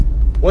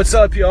What's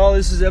up, y'all?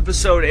 This is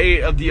episode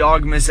 8 of the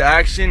Augimas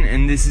Action,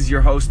 and this is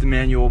your host,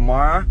 Emmanuel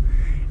Mara.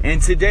 And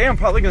today I'm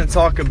probably going to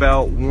talk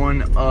about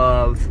one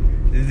of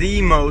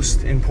the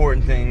most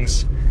important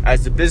things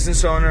as a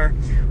business owner,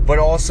 but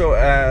also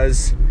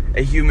as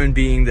a human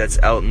being that's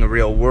out in the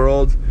real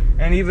world,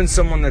 and even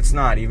someone that's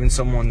not, even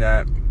someone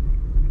that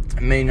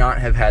may not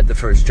have had the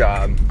first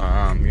job.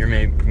 You're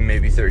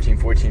maybe 13,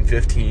 14,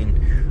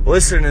 15,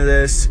 listening to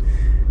this,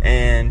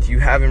 and you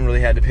haven't really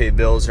had to pay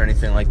bills or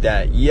anything like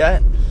that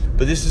yet,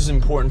 but this is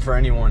important for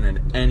anyone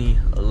at any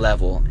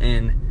level.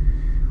 And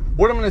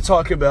what I'm going to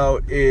talk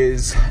about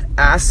is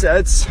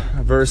assets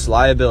versus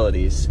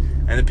liabilities.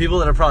 And the people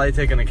that are probably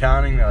taking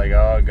accounting, they're like,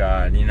 oh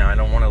God, I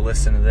don't want to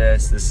listen to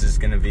this. He's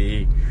going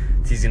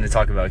to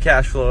talk about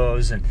cash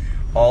flows and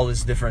all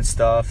this different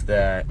stuff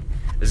that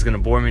is going to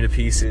bore me to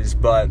pieces.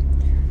 But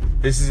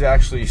this is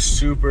actually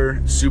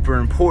super, super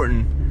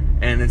important,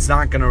 and it's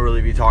not going to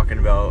really be talking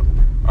about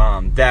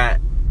that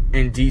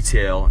in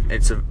detail.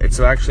 It's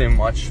actually a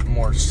much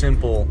more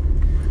simple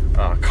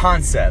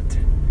concept.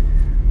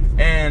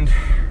 And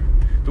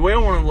the way I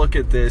want to look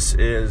at this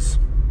is,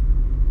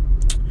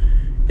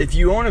 if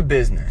you own a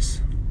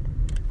business,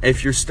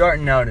 if you're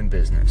starting out in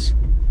business,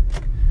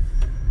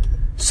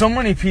 so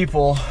many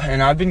people,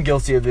 and I've been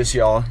guilty of this,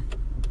 y'all,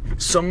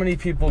 so many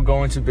people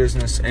go into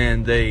business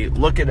and they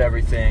look at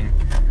everything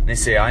and they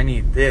say, I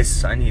need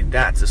this, I need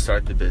that to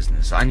start the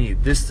business, I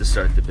need this to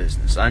start the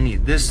business, I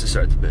need this to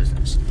start the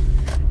business.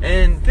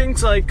 And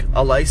things like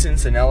a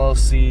license, an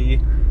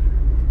LLC,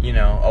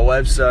 a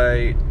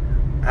website,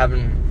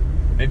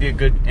 having maybe a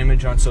good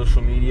image on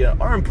social media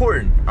are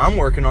important. I'm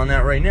working on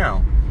that right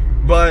now.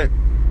 But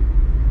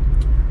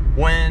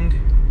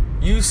when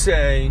you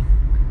say,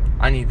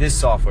 I need this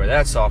software,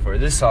 that software,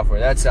 this software,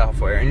 that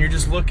software, and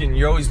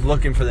you're always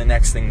looking for the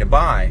next thing to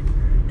buy,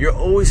 you're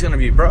always going to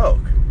be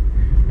broke.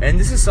 And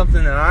this is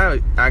something that I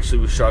actually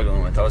was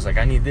struggling with. I was like,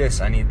 I need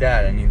this, I need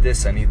that, I need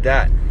this, I need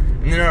that.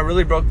 And then I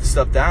really broke the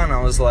stuff down, and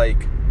I was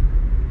like,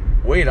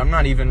 wait, I'm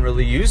not even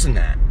really using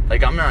that.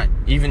 Like, I'm not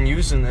even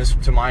using this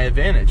to my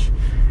advantage.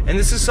 And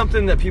this is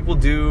something that people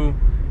do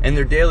in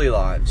their daily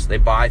lives. They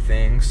buy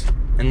things,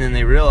 and then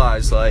they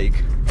realize,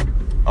 like,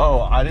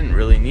 oh, I didn't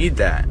really need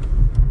that.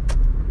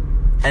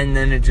 And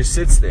then it just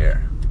sits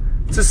there.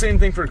 It's the same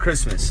thing for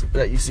Christmas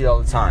that you see all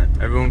the time.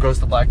 Everyone goes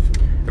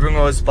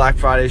Black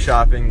Friday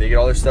shopping. They get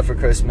all their stuff for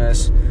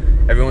Christmas.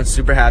 Everyone's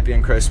super happy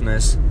on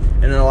Christmas.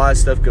 And then a lot of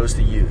stuff goes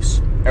to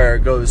use, or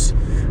goes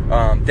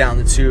down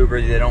the tube,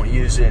 or they don't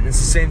use it. And it's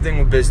the same thing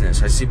with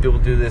business. I see people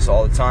do this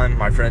all the time.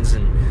 My friends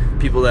and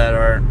people that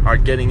are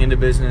getting into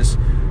business,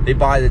 they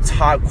buy the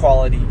top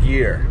quality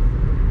gear.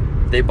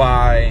 They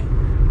buy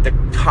the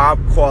top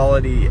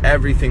quality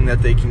everything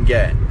that they can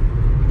get,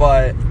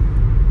 but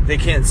they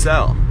can't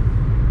sell.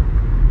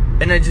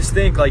 And I just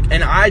think,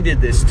 and I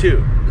did this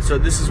too. So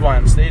this is why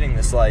I'm stating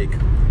this,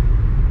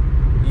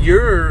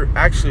 you're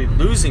actually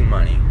losing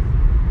money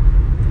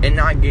and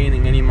not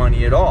gaining any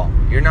money at all.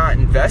 You're not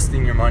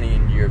investing your money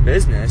into your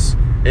business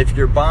if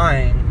you're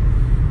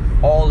buying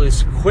all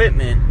this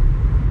equipment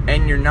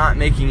and you're not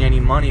making any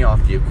money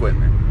off the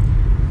equipment.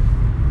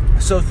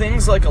 So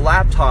things like a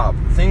laptop,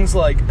 things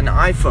like an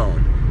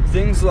iPhone,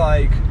 things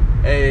like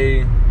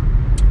a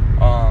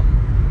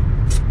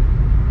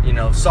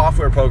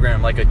software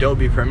program like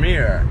Adobe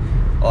Premiere,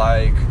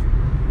 like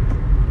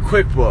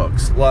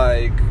QuickBooks,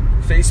 like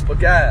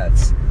Facebook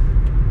ads,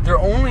 they're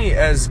only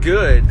as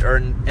good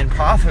and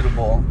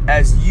profitable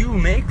as you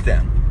make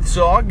them.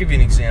 So I'll give you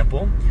an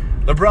example.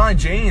 LeBron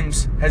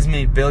James has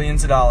made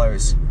billions of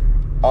dollars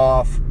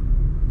off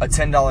a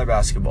 $10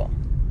 basketball.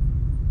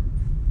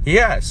 He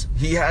has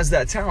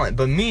that talent.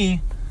 But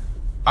me,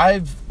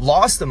 I've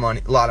lost a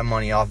lot of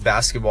money off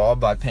basketball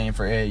by paying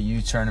for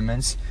AAU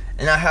tournaments,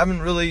 and I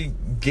haven't really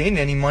gained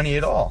any money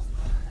at all.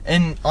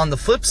 And on the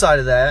flip side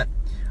of that,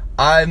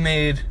 I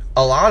made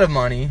a lot of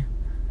money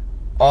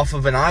off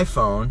of an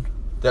iPhone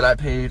that I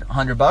paid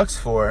 $100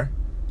 for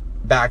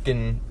back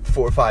in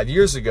 4 or 5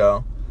 years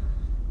ago,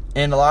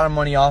 and a lot of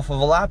money off of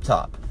a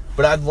laptop.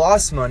 But I've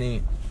lost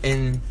money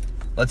in,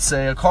 let's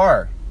say, a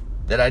car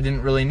that I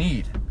didn't really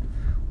need,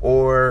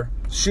 or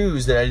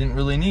shoes that I didn't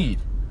really need,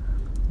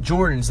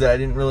 Jordans that I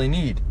didn't really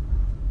need.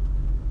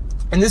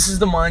 And this is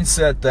the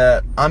mindset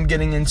that I'm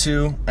getting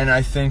into, and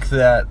I think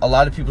that a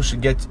lot of people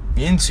should get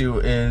into,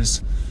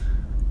 is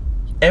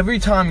every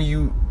time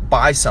you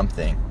buy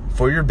something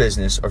for your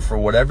business or for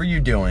whatever you're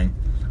doing,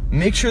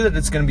 make sure that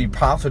it's going to be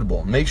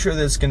profitable. Make sure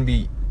that it's going to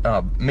be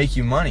make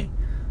you money.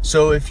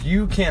 So if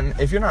you're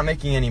not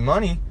making any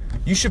money,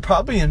 you should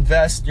probably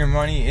invest your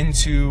money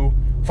into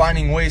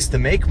finding ways to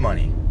make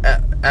money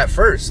at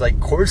first, like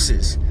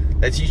courses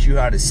that teach you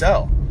how to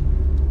sell.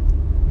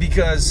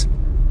 Because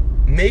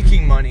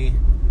making money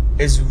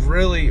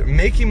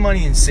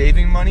and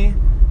saving money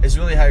is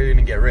really how you're going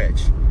to get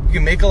rich. You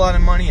can make a lot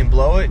of money and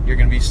blow it, you're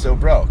going to be still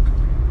broke.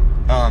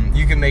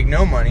 You can make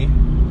no money,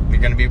 you're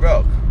going to be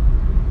broke.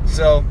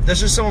 So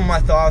that's just some of my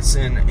thoughts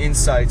and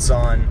insights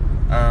on,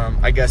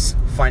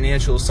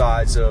 financial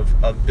sides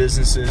of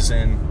businesses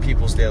and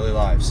people's daily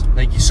lives.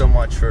 Thank you so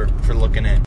much for looking in.